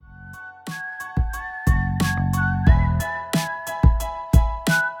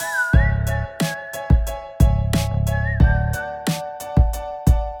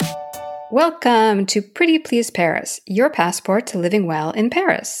Welcome to Pretty Please Paris, your passport to living well in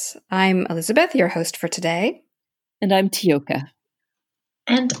Paris. I'm Elizabeth, your host for today. And I'm Tioka.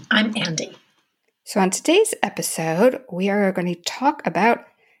 And I'm Andy. So on today's episode, we are going to talk about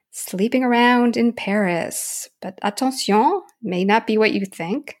sleeping around in Paris. But attention, may not be what you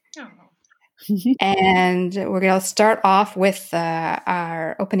think. Oh. And we're going to start off with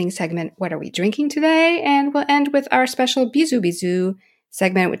our opening segment, What Are We Drinking Today? And we'll end with our special Bisou Bisou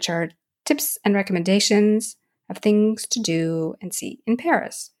segment, which are tips and recommendations of things to do and see in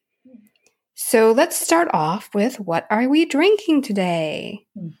Paris. So let's start off with what are we drinking today?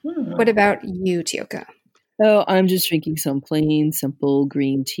 Mm-hmm. What about you, Tioka? Oh, I'm just drinking some plain, simple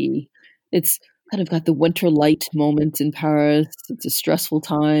green tea. It's kind of got the winter light moment in Paris. It's a stressful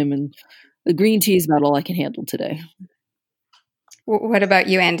time, and the green tea is about all I can handle today. What about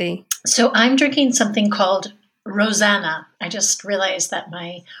you, Andy? So I'm drinking something called Rosanna. I just realized that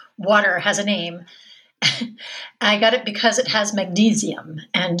my water has a name. I got it because it has magnesium.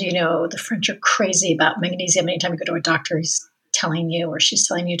 And, you know, the French are crazy about magnesium. Anytime you go to a doctor, he's telling you or she's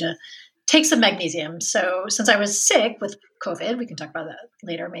telling you to take some magnesium. So since I was sick with COVID, we can talk about that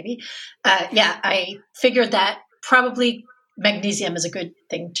later maybe. I figured that probably magnesium is a good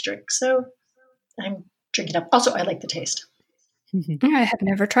thing to drink. So I'm drinking up. Also, I like the taste. I have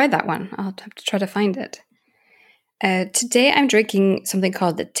never tried that one. I'll have to try to find it. Today I'm drinking something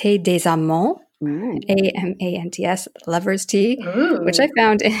called the Thé des Amants, A-M-A-N-T-S, lover's tea, which I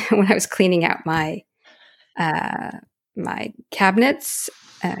found when I was cleaning out my my cabinets,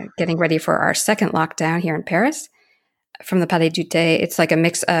 getting ready for our second lockdown here in Paris from the Palais du Thé. It's like a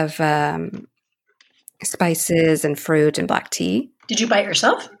mix of spices and fruit and black tea. Did you buy it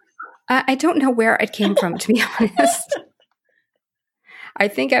yourself? I don't know where it came from, to be honest. I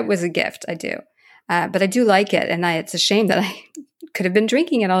think it was a gift. I do. But I do like it, and it's a shame that I could have been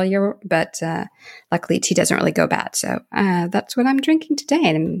drinking it all year, but luckily tea doesn't really go bad. So that's what I'm drinking today,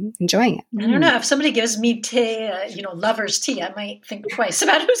 and I'm enjoying it. I don't know. If somebody gives me tea, lover's tea, I might think twice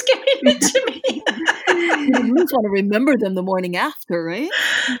about who's giving it to me. You just want to remember them the morning after, right?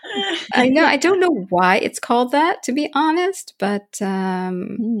 I know. I don't know why it's called that, to be honest, but I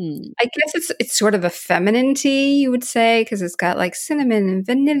guess it's sort of a feminine tea, you would say, because it's got like cinnamon and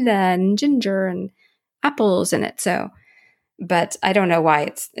vanilla and ginger and apples in it. So, but I don't know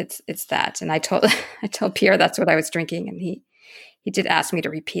why it's that. And I told Pierre that's what I was drinking, and he did ask me to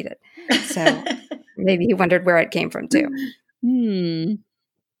repeat it. So maybe he wondered where it came from too.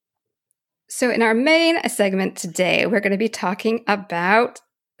 So in our main segment today, we're going to be talking about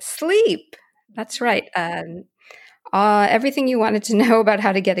sleep. That's right. Everything you wanted to know about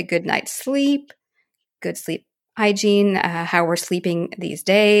how to get a good night's sleep, good sleep hygiene, how we're sleeping these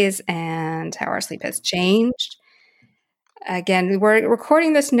days, and how our sleep has changed. Again, we're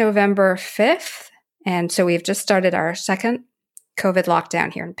recording this November 5th, and so we've just started our second COVID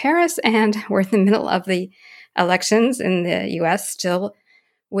lockdown here in Paris, and we're in the middle of the elections in the US, still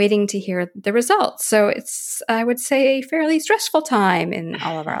waiting to hear the results. So it's, I would say, a fairly stressful time in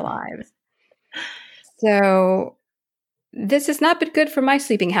all of our lives. So this has not been good for my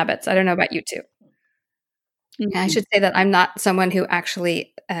sleeping habits. I don't know about you two. I should say that I'm not someone who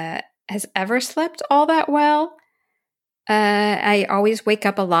actually has ever slept all that well. I always wake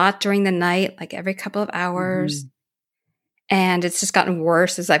up a lot during the night, like every couple of hours. And it's just gotten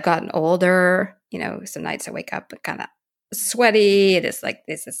worse as I've gotten older. You know, some nights I wake up kind of sweaty. It is like,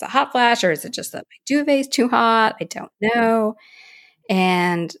 is this a hot flash or is it just that my duvet is too hot? I don't know.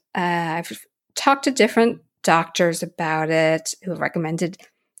 And I've talked to different doctors about it who have recommended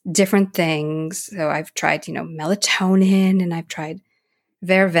different things. So I've tried, melatonin, and I've tried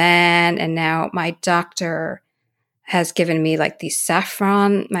Vervan, and now my doctor has given me like these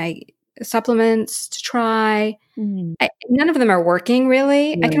saffron, my supplements to try. None of them are working really.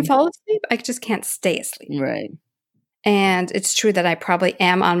 Right. I can fall asleep. I just can't stay asleep. Right. And it's true that I probably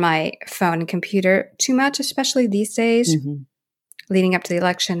am on my phone and computer too much, especially these days, leading up to the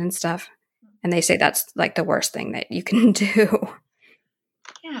election and stuff. And they say that's like the worst thing that you can do.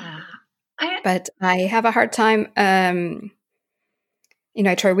 Yeah. But I have a hard time, I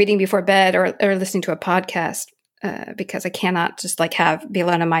try reading before bed or listening to a podcast because I cannot just like be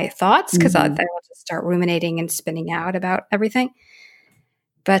alone in my thoughts because I will just start ruminating and spinning out about everything.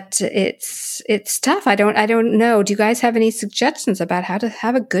 But it's tough. I don't know. Do you guys have any suggestions about how to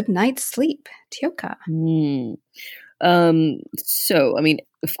have a good night's sleep, Tioka? So, I mean,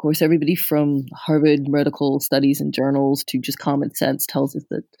 of course, everybody from Harvard medical studies and journals to just common sense tells us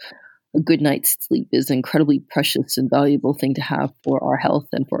that a good night's sleep is an incredibly precious and valuable thing to have for our health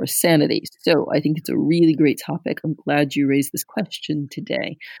and for our sanity. So I think it's a really great topic. I'm glad you raised this question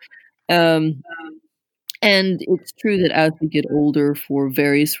today. Um, and it's true that as we get older, for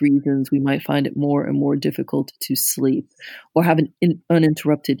various reasons, we might find it more and more difficult to sleep or have an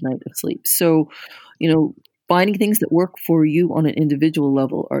uninterrupted night of sleep. So, finding things that work for you on an individual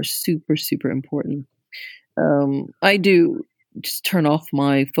level are super, super important. I do just turn off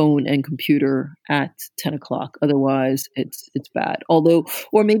my phone and computer at 10 o'clock. Otherwise, it's bad. Although,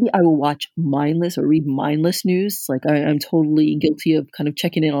 or maybe I will watch mindless or read mindless news. Like I'm totally guilty of kind of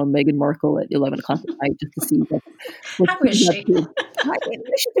checking in on Meghan Markle at 11 o'clock at night just to see what How is she?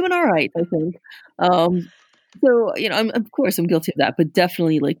 She's doing all right, I think. So I'm guilty of that, but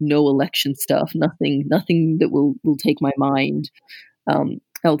definitely like no election stuff. Nothing that will take my mind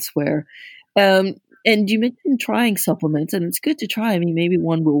elsewhere. And you mentioned trying supplements, and it's good to try. I mean, maybe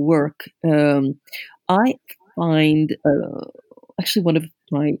one will work. I find actually one of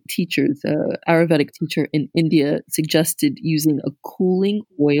my teachers, Ayurvedic teacher in India, suggested using a cooling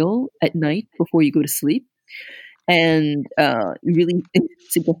oil at night before you go to sleep, and really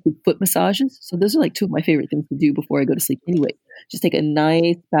suggested foot massages. So those are like two of my favorite things to do before I go to sleep. Anyway, just take a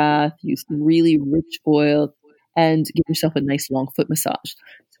nice bath, use some really rich oil, and give yourself a nice long foot massage.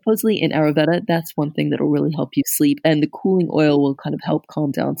 Supposedly in Ayurveda, that's one thing that will really help you sleep. And the cooling oil will kind of help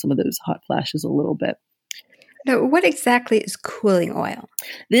calm down some of those hot flashes a little bit. Now, what exactly is cooling oil?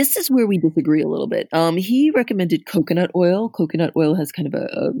 This is where we disagree a little bit. He recommended coconut oil. Coconut oil has kind of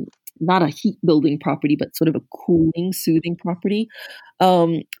a not a heat building property, but sort of a cooling, soothing property.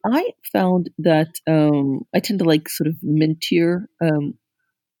 I found that I tend to like sort of mintier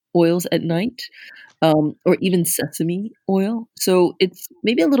oils at night. Or even sesame oil. So it's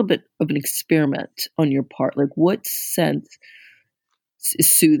maybe a little bit of an experiment on your part. Like what scent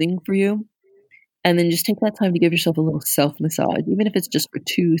is soothing for you? And then just take that time to give yourself a little self-massage, even if it's just for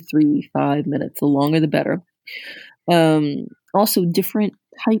 2, 3, 5 minutes. The longer, the better. Also, different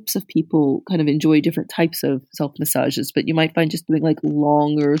types of people kind of enjoy different types of self-massages, but you might find just doing like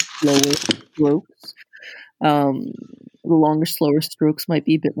longer, slower strokes. The longer, slower strokes might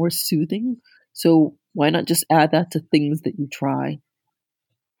be a bit more soothing. So why not just add that to things that you try?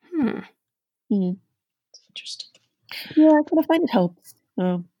 Interesting. Yeah, I kind of find it helps.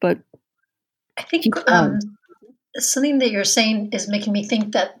 But I think something that you're saying is making me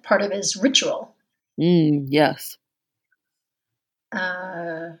think that part of it is ritual. Yes.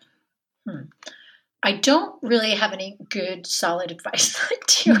 I don't really have any good, solid advice like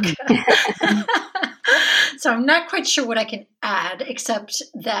Tioka. So I'm not quite sure what I can add, except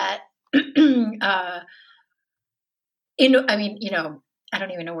that, I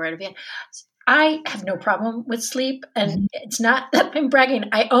don't even know where to begin. I have no problem with sleep, and it's not that I'm bragging.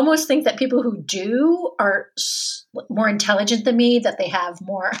 I almost think that people who do are more intelligent than me, that they have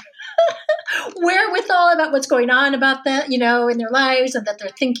more wherewithal about what's going on about that, in their lives, and that they're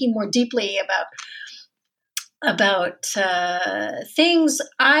thinking more deeply about things.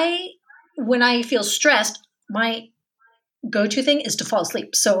 When I feel stressed, my go-to thing is to fall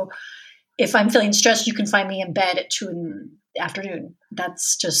asleep. So if I'm feeling stressed, you can find me in bed at 2 in the afternoon.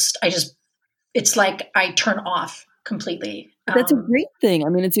 It's like I turn off completely. That's a great thing. I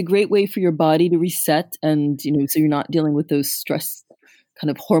mean, it's a great way for your body to reset, and so you're not dealing with those stress kind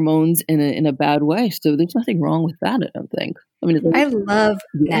of hormones in a bad way. So there's nothing wrong with that, I don't think. I mean, I love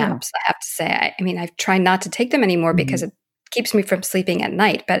naps, I have to say. I've tried not to take them anymore because it keeps me from sleeping at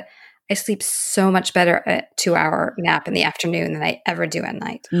night, but I sleep so much better at a 2-hour nap in the afternoon than I ever do at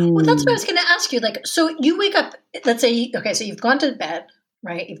night. Well, that's what I was going to ask you. Like, so you wake up, let's say, okay, so you've gone to bed,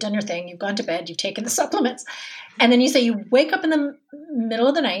 right? You've done your thing. You've gone to bed. You've taken the supplements. And then you say you wake up in the middle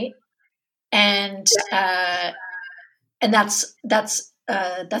of the night and that's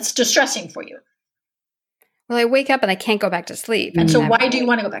distressing for you. Well, I wake up and I can't go back to sleep. And so why do you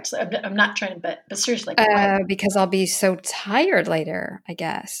want to go back to sleep? I'm not trying to, but seriously. Because I'll be so tired later, I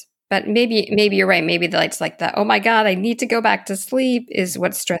guess. But maybe you're right. Maybe it's like the, oh my God, I need to go back to sleep is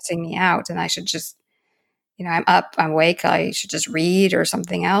what's stressing me out. And I should just, I'm up, I'm awake. I should just read or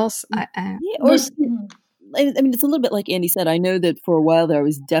something else. I mean, it's a little bit like Andy said. I know that for a while there, I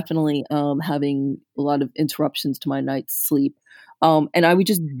was definitely having a lot of interruptions to my night's sleep. And I would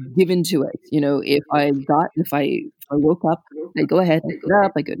just give into it. If I woke up, I go ahead, I get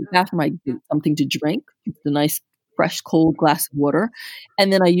up, I go to the bathroom, I get something to drink, just a nice fresh, cold glass of water.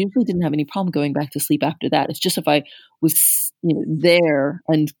 And then I usually didn't have any problem going back to sleep after that. It's just if I was, there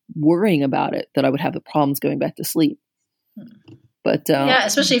and worrying about it, that I would have the problems going back to sleep. But yeah,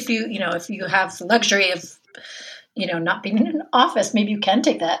 especially if you have the luxury of, not being in an office, maybe you can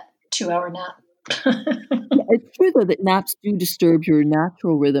take that 2-hour nap. It's true though that naps do disturb your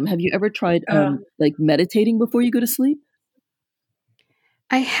natural rhythm. Have you ever tried like meditating before you go to sleep?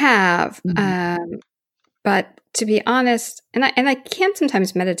 I have, but to be honest, and I can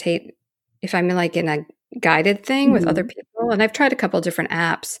sometimes meditate if I'm like in a guided thing with other people, and I've tried a couple different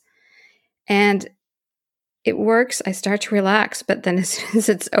apps, and it works. I start to relax, but then as soon as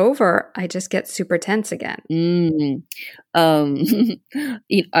it's over, I just get super tense again.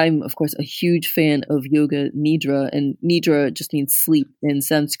 I'm, of course, a huge fan of Yoga Nidra, and Nidra just means sleep in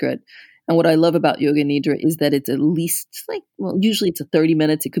Sanskrit. And what I love about Yoga Nidra is that it's at least usually it's 30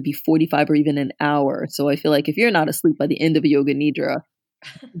 minutes. It could be 45 or even an hour. So I feel like if you're not asleep by the end of a Yoga Nidra,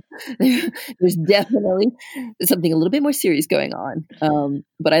 there's definitely something a little bit more serious going on.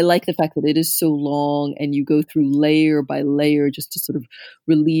 But I like the fact that it is so long and you go through layer by layer just to sort of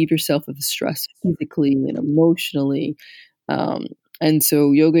relieve yourself of the stress physically and emotionally. And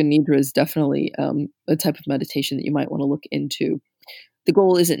so Yoga Nidra is definitely a type of meditation that you might want to look into. The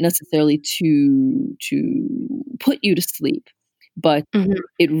goal isn't necessarily to put you to sleep, but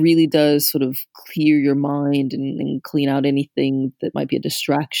it really does sort of clear your mind and clean out anything that might be a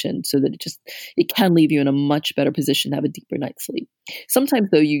distraction, so that it can leave you in a much better position to have a deeper night's sleep. Sometimes,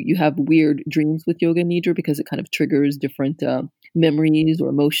 though, you have weird dreams with Yoga Nidra because it kind of triggers different memories or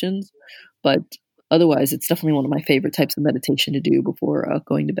emotions. But otherwise, it's definitely one of my favorite types of meditation to do before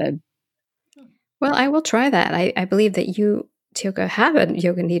going to bed. Well, I will try that. I believe that you, Tioka, have a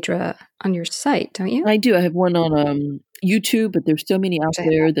Yoga Nidra on your site, don't you? I do. I have one on YouTube, but there's so many out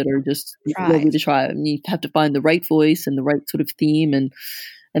there that are just lovely to try. And you have to find the right voice and the right sort of theme, and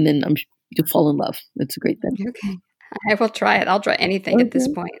then you'll fall in love. It's a great thing. Okay, I will try it. I'll try anything at this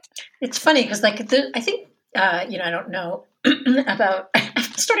point. It's funny because, I think I don't know about. I'm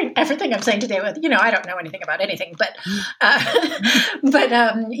starting everything I'm saying today with, I don't know anything about anything, but I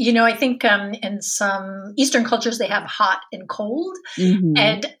think in some Eastern cultures they have hot and cold,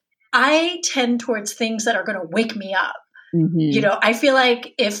 and I tend towards things that are going to wake me up. I feel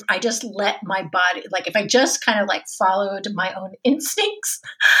like if I just let my body, like if I just kind of like followed my own instincts,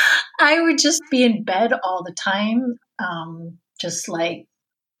 I would just be in bed all the time, just like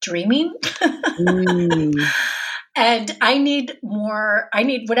dreaming. And I need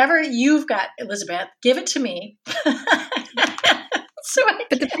whatever you've got, Elizabeth, give it to me. But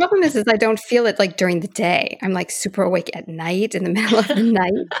the problem is I don't feel it like during the day. I'm like super awake at night, in the middle of the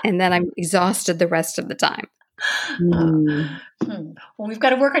night, and then I'm exhausted the rest of the time. Well, we've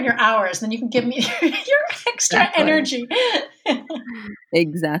got to work on your hours, then you can give me your extra energy.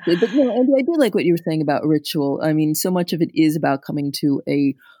 Exactly. But Andy, I do like what you were saying about ritual. I mean, so much of it is about coming to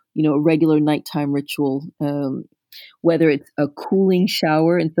a regular nighttime ritual, whether it's a cooling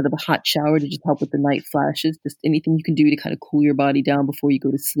shower instead of a hot shower to just help with the night flashes, just anything you can do to kind of cool your body down before you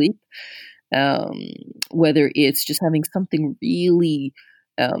go to sleep. Whether it's just having something really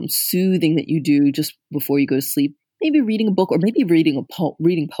soothing that you do just before you go to sleep, maybe reading a book or maybe reading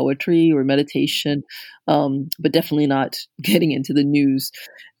poetry or meditation, but definitely not getting into the news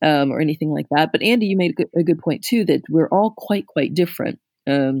or anything like that. But Andy, you made a good point too, that we're all quite different.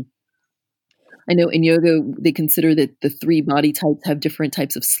 I know in yoga, they consider that the 3 body types have different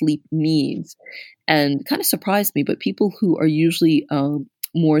types of sleep needs, and kind of surprised me, but people who are usually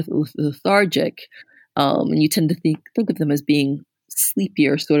more lethargic, and you tend to think of them as being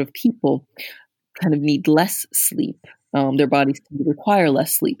sleepier sort of people, kind of need less sleep. Their bodies require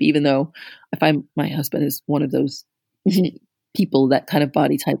less sleep, even though my husband is one of those people, that kind of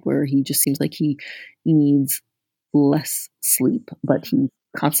body type where he just seems like he needs less sleep, but he's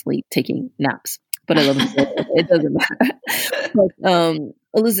constantly taking naps. But I love him. It doesn't matter. But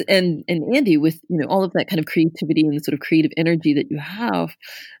Elizabeth and Andy, with all of that kind of creativity and the sort of creative energy that you have,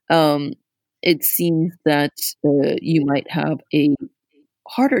 it seems that you might have a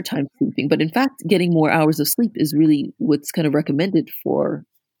harder time sleeping. But in fact, getting more hours of sleep is really what's kind of recommended for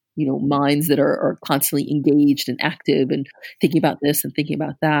minds that are constantly engaged and active and thinking about this and thinking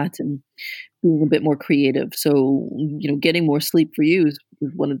about that and being a bit more creative. So, getting more sleep for you is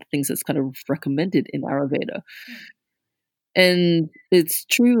one of the things that's kind of recommended in Ayurveda. And it's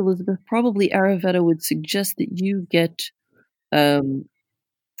true, Elizabeth, probably Ayurveda would suggest that you get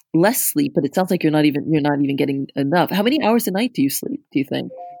less sleep, but it sounds like you're not even getting enough. How many hours a night do you sleep, do you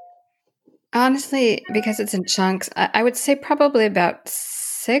think? Honestly, because it's in chunks, I would say probably about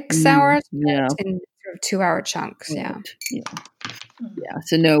 6 hours in sort of 2-hour chunks. Right. Yeah.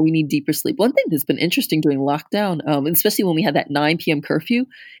 So no, we need deeper sleep. One thing that's been interesting during lockdown, especially when we had that 9 p.m. curfew,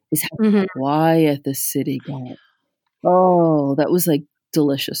 is how quiet the city got. Oh, that was like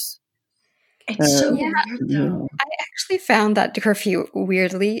delicious. It's so weird, though. I actually found that curfew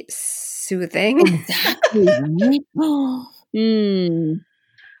weirdly soothing. Exactly.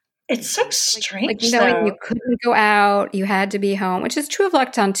 It's so Like strange, knowing you though. couldn't go out, you had to be home, which is true of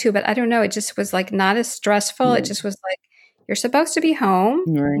lockdown too, but I don't know, it just was like not as stressful. It Yeah. just was like you're supposed to be home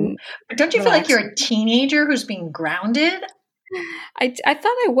Right. and But don't you feel like relax. you're a teenager who's being grounded? I thought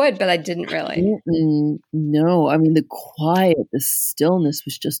I would, but I didn't really. No, I mean the quiet, the stillness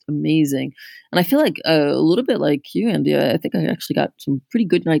was just amazing, and I feel like a little bit like you, Andy. I think I actually got some pretty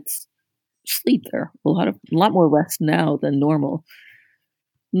good nights sleep there. A lot more rest now than normal.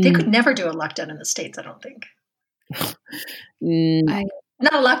 They Mm, could never do a lockdown in the States, I don't think. mm, I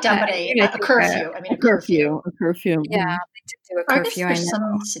Not a lockdown, but I a think curfew. I mean, a a curfew. curfew, a curfew. yeah, they did do a Or I guess curfew, I there's know,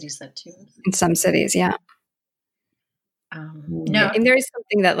 some cities that do. in some cities, yeah. No, And there is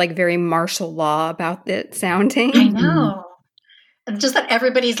something that like very martial law about it I sounding. know. And just that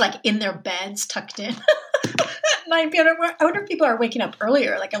everybody's like in their beds, tucked in. At 9 p.m. I wonder if people are waking up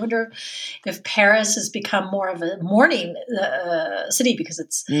earlier. Like, I wonder if Paris has become more of a morning city because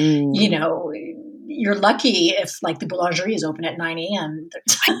it's, you know, you're lucky if like the boulangerie is open at 9 a.m.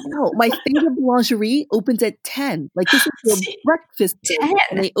 I know. My favorite boulangerie opens at 10. Like this is your See? breakfast place, 10.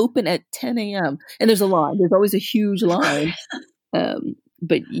 and they open at 10 a.m. And there's a line. There's always a huge line.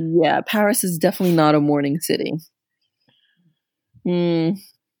 But yeah, Paris is definitely not a morning city. So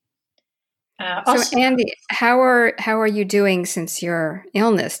Also, Andy, how are you doing since your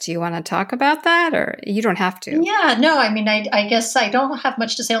illness? Do you want to talk about that, or you don't have to? yeah, no, I mean, I guess I don't have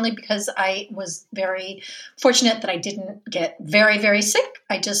much to say only because I was very fortunate that I didn't get very, very sick.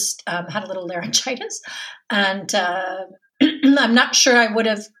 I just had a little laryngitis. And I'm not sure I would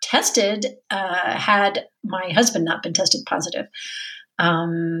have tested had my husband not been tested positive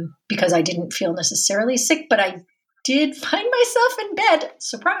because I didn't feel necessarily sick, but I did find myself in bed,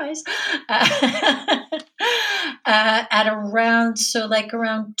 surprise, at around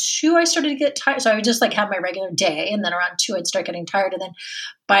 2, I started to get tired. So I would just like have my regular day. And then around 2, I'd start getting tired. And then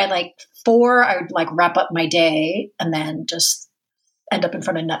by like 4, I would like wrap up my day and then just end up in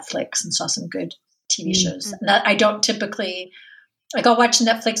front of Netflix and saw some good TV shows. And that I don't typically, like I'll watch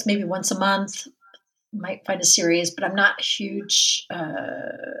Netflix maybe once a month, might find a series, but I'm not huge, I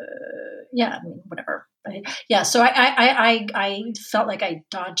mean, whatever. So I felt like I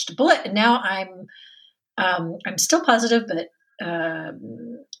dodged a bullet, and now I'm still positive, but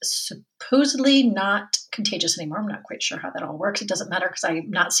supposedly not contagious anymore. I'm not quite sure how that all works. It doesn't matter because I'm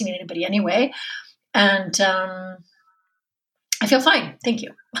not seeing anybody anyway, and I feel fine. Thank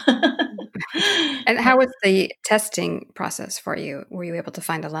you. And how was the testing process for you? Were you able to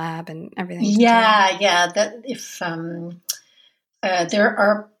find a lab and everything? Yeah. That if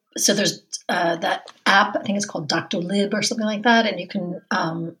there's that app. I think it's called Doctolib or something like that, and you can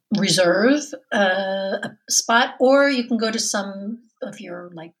reserve a spot, or you can go to some of your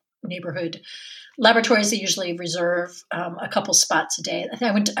like neighborhood laboratories that usually reserve a couple spots a day. I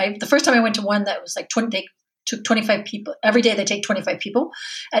think the first time I went to one that was like 20. They took 25 people every day. They take 25 people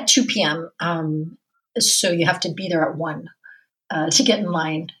at 2 p.m. So you have to be there at 1 to get in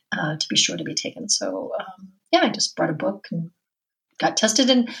line to be sure to be taken. So I just brought a book and got tested.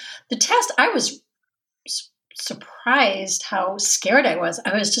 And the test, I was surprised how scared I was.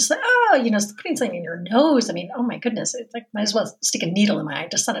 I was just like, putting something in your nose. I mean, oh my goodness, it's like might as well stick a needle in my eye.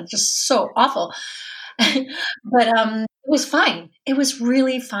 It just sounded just so awful. But it was fine. It was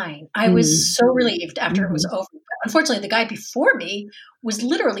really fine. I was so relieved after it was over. But unfortunately, the guy before me was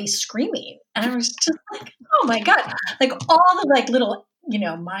literally screaming, and I was just like, "Oh my god!" Like all the like little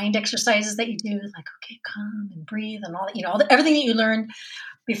mind exercises that you do, like okay, calm and breathe, and all that. Everything that you learn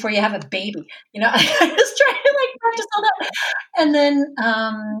before you have a baby. I was trying to like practice all that, and then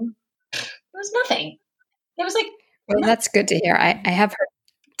it was nothing. It was like, Well, that's good to hear. I have heard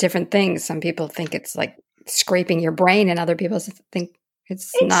different things. Some people think it's like scraping your brain, and other people think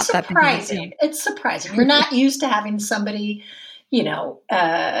it's not that big of a deal. surprising. It's surprising. You're not used to having somebody,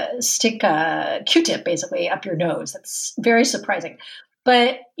 stick a Q-tip basically up your nose. That's very surprising.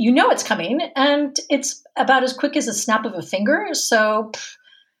 But it's coming, and it's about as quick as a snap of a finger. So,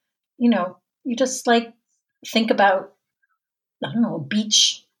 you just like think about, I don't know, a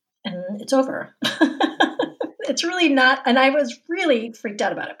beach, and it's over. It's really not, and I was really freaked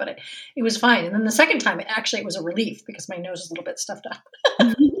out about it, but it was fine. And then the second time, it was a relief because my nose was a little bit stuffed up.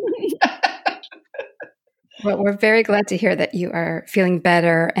 Well, we're very glad to hear that you are feeling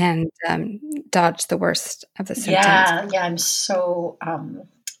better and dodged the worst of the symptoms. Yeah, I'm so I'm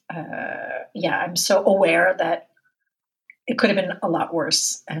so aware that it could have been a lot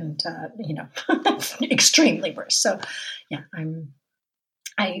worse, and extremely worse. So, yeah,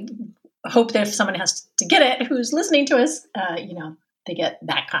 I hope that if someone has to get it, who's listening to us, they get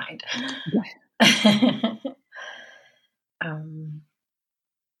that kind.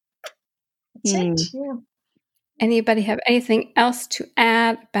 That's it. Yeah. Anybody have anything else to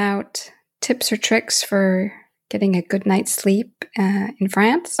add about tips or tricks for getting a good night's sleep in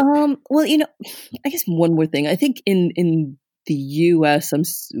France? Well, I guess one more thing. I think in the U.S.,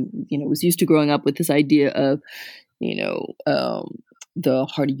 was used to growing up with this idea of, the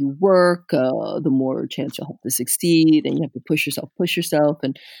harder you work, the more chance you'll have to succeed, and you have to push yourself.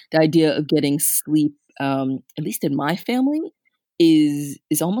 And the idea of getting sleep, at least in my family, is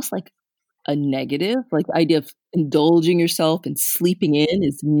almost like a negative. Like the idea of indulging yourself and sleeping in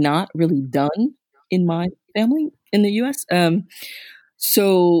is not really done in my family in the U.S.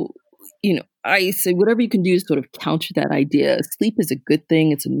 So, I say whatever you can do to sort of counter that idea. Sleep is a good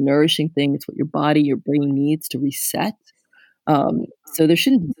thing. It's a nourishing thing. It's what your body, your brain needs to reset. So there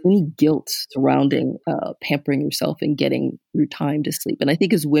shouldn't be any guilt surrounding pampering yourself and getting your time to sleep. And I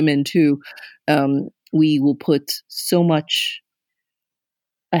think as women too, we will put so much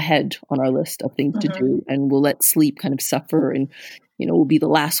ahead on our list of things to do, and we'll let sleep kind of suffer, and we'll be the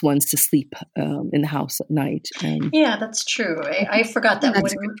last ones to sleep in the house at night. And yeah, that's true. I forgot that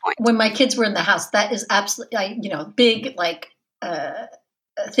when my kids were in the house, that is absolutely, big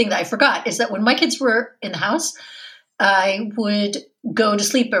thing that I forgot is that when my kids were in the house, I would go to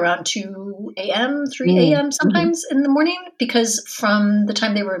sleep around 2 a.m., 3 a.m. sometimes in the morning, because from the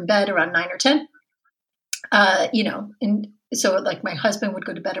time they were in bed around 9 or 10, and so like my husband would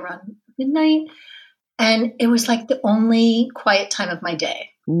go to bed around midnight, and it was like the only quiet time of my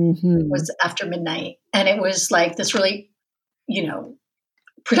day was after midnight. And it was like this really,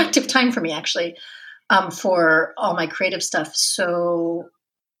 productive time for me actually, for all my creative stuff. So,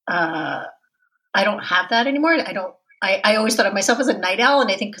 I don't have that anymore. I always thought of myself as a night owl.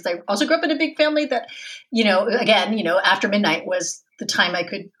 And I think because I also grew up in a big family that, after midnight was the time I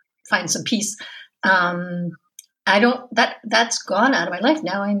could find some peace. That's gone out of my life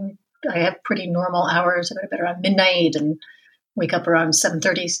now. I have pretty normal hours. I go to bed around midnight and wake up around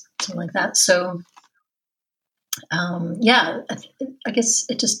 7:30, something like that. So, I guess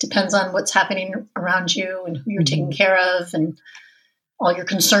it just depends on what's happening around you and who you're taking care of and all your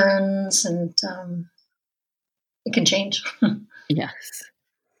concerns, and it can change. Yes.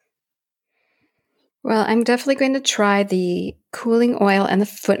 Well, I'm definitely going to try the cooling oil and the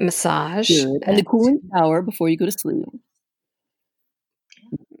foot massage. Good. And the cooling shower before you go to sleep.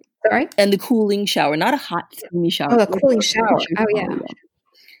 Sorry? And the cooling shower, not a hot, steamy shower. Oh, the cooling shower. Oh, yeah.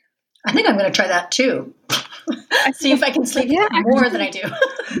 I think I'm going to try that too. See if I can sleep more than I do.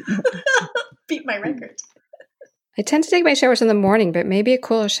 Beat my record. I tend to take my showers in the morning, but maybe a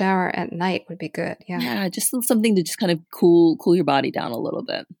cooler shower at night would be good. Yeah. Yeah, just something to just kind of cool your body down a little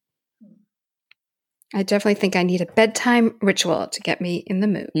bit. I definitely think I need a bedtime ritual to get me in the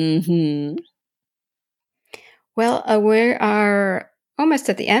mood. Mm-hmm. Well, we are almost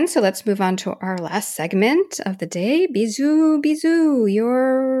at the end, so let's move on to our last segment of the day. Bisous,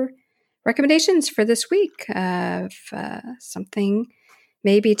 your recommendations for this week of something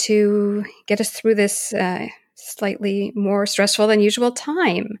maybe to get us through this slightly more stressful than usual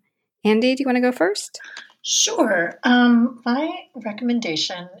time. Andy, do you want to go first? Sure. My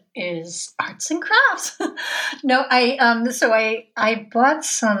recommendation is arts and crafts. No, I bought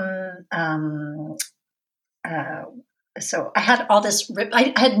some. So I had all this.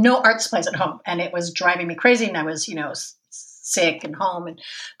 I had no art supplies at home, and it was driving me crazy. And I was, sick and home and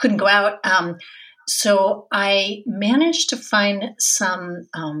couldn't go out. So I managed to find some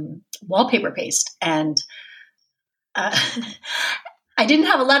wallpaper paste, and I didn't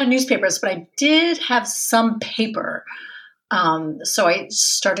have a lot of newspapers, but I did have some paper. So I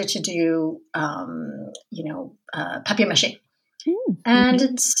started to do, papier-mâché. And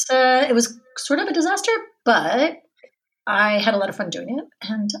it was sort of a disaster, but I had a lot of fun doing it.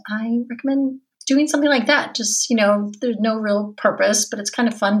 And I recommend doing something like that. Just, there's no real purpose, but it's kind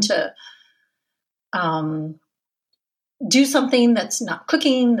of fun to do something that's not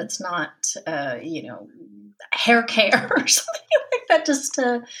cooking, that's not, hair care or something like that, just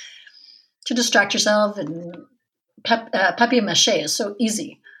to distract yourself. And papier-mâché is so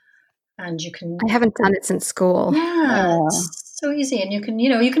easy. And you can... I haven't done it since school. Yeah, it's so easy. And you can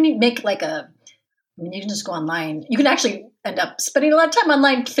make you can just go online. You can actually end up spending a lot of time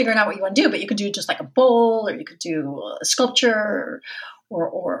online figuring out what you want to do, but you could do just like a bowl, or you could do a sculpture,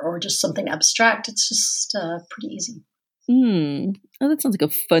 or just something abstract. It's just pretty easy. Oh, that sounds like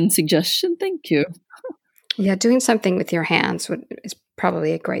a fun suggestion. Thank you. Yeah, doing something with your hands is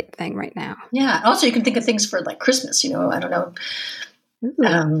probably a great thing right now. Yeah. Also, you can think of things for like Christmas. I don't know,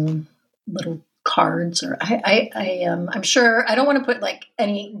 little cards, or I'm sure I don't want to put like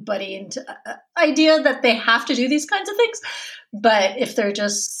anybody into idea that they have to do these kinds of things, but if they're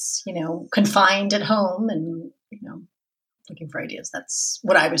just, confined at home and, looking for ideas, that's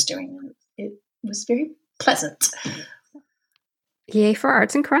what I was doing. It was very pleasant. Yay for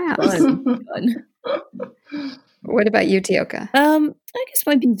arts and crafts. Fun. What about you, Tioka? I guess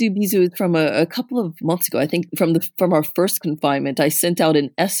my Bisou is from a couple of months ago. I think from our first confinement, I sent out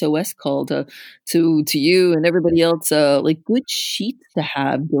an SOS call to you and everybody else, like good sheets to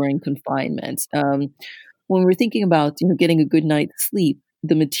have during confinement. When we're thinking about getting a good night's sleep,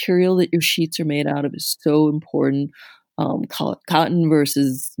 the material that your sheets are made out of is so important. Cotton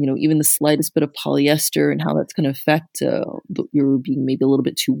versus even the slightest bit of polyester, and how that's going to affect your being maybe a little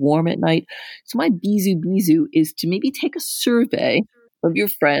bit too warm at night. So my Bisou is to maybe take a survey of your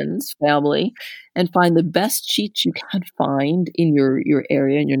friends, family, and find the best sheets you can find in your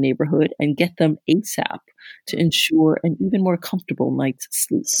area, in your neighborhood, and get them ASAP to ensure an even more comfortable night's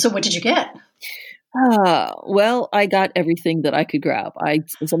sleep. So what did you get? Well, I got everything that I could grab.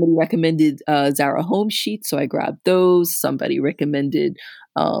 Somebody recommended Zara home sheets, so I grabbed those. Somebody recommended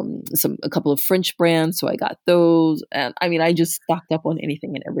a couple of French brands, so I got those. And I just stocked up on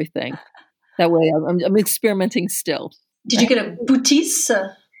anything and everything. That way, I'm experimenting still. Did you get a Boutis?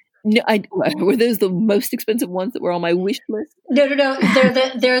 No, were those the most expensive ones that were on my wish list? No.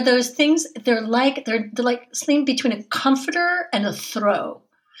 They're those things. They're like something between a comforter and a throw.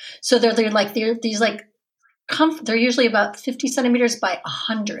 So they're usually about 50 centimeters by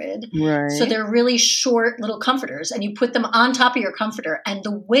 100. Right. So they're really short little comforters, and you put them on top of your comforter, and the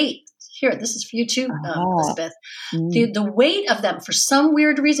weight here, this is for you too, Elizabeth. The weight of them, for some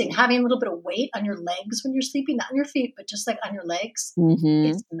weird reason, having a little bit of weight on your legs when you're sleeping, not on your feet, but just like on your legs,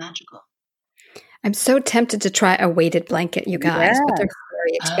 it's magical. I'm so tempted to try a weighted blanket, you guys, but they're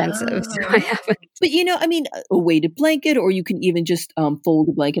very expensive. So I haven't. But a weighted blanket, or you can even just fold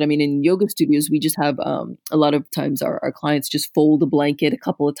a blanket. In yoga studios, we just have a lot of times our clients just fold a blanket a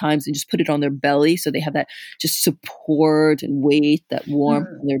couple of times and just put it on their belly, so they have that just support and weight, that warmth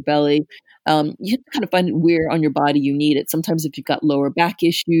on their belly. You have to kind of find where on your body you need it. Sometimes if you've got lower back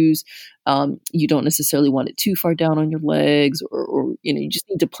issues, you don't necessarily want it too far down on your legs, or you just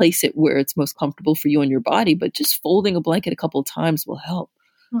need to place it where it's most comfortable for you on your body. But just folding a blanket a couple of times will help.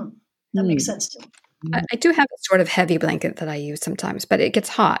 That makes sense too. I do have a sort of heavy blanket that I use sometimes, but it gets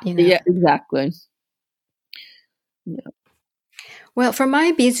hot, Yeah, exactly. Yeah. Well, for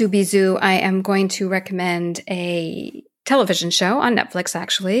my Bisou, I am going to recommend a television show on Netflix,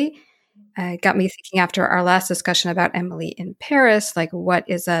 actually. Got me thinking after our last discussion about Emily in Paris, like what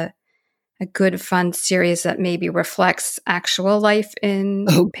is a good, fun series that maybe reflects actual life in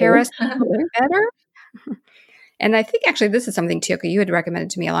Paris better? And I think actually this is something, Tioka, you had recommended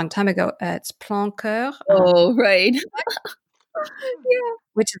to me a long time ago. It's Plan Coeur. Oh, right.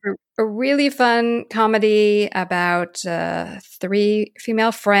 Which is a really fun comedy about 3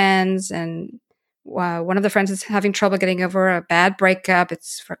 female friends, and one of the friends is having trouble getting over a bad breakup.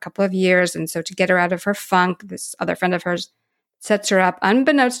 It's for a couple of years, and so to get her out of her funk, this other friend of hers sets her up,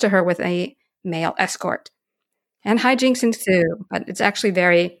 unbeknownst to her, with a male escort. And hijinks ensue, but it's actually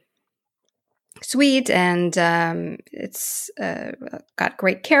very sweet, and it's got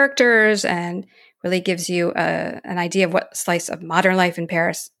great characters and really gives you an idea of what slice of modern life in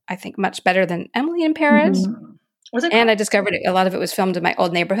Paris, I think, much better than Emily in Paris. And I discovered a lot of it was filmed in my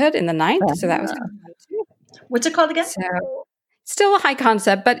old neighborhood in the 9th, so that was kind of fun too. What's it called again? So still a high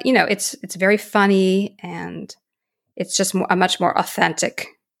concept, but it's very funny, and it's just a much more authentic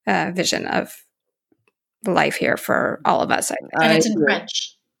vision of life here for all of us. I think. And it's in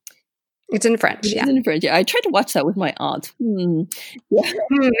French. It's in French, It's in French. Yeah, I tried to watch that with my aunt. Yeah.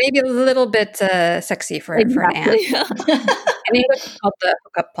 Maybe a little bit sexy for an aunt. In English, it's called The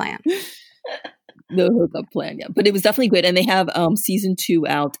Hookup Plan. The Hookup Plan, yeah. But it was definitely great. And they have season 2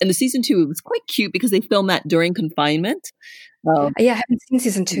 out. And the season 2, it was quite cute because they filmed that during confinement. I haven't seen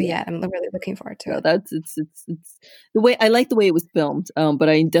season 2 yet. I'm really looking forward to it. It's the way I like the way it was filmed, but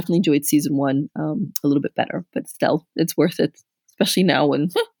I definitely enjoyed season 1 a little bit better. But still, it's worth it. Especially now when,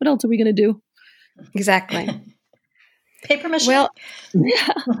 what else are we going to do? Exactly. Paper mache. Well,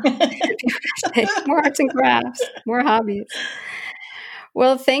 more arts and crafts, more hobbies.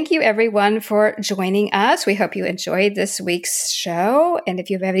 Well, thank you everyone for joining us. We hope you enjoyed this week's show. And if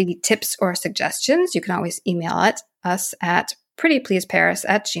you have any tips or suggestions, you can always email us at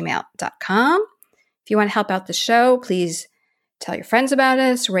prettypleaseparis@gmail.com. If you want to help out the show, please tell your friends about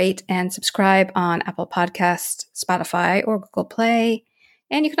us, rate and subscribe on Apple Podcasts, Spotify, or Google Play.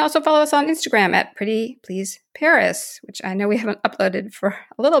 And you can also follow us on Instagram at Pretty Please Paris, which I know we haven't uploaded for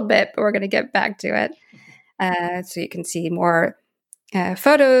a little bit, but we're going to get back to it. So you can see more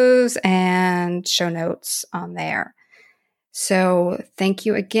photos and show notes on there. So thank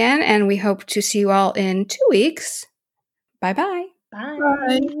you again, and we hope to see you all in 2 weeks. Bye-bye. Bye.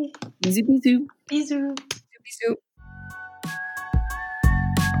 Bye. Bisous, bisous. Bisous. Bisous.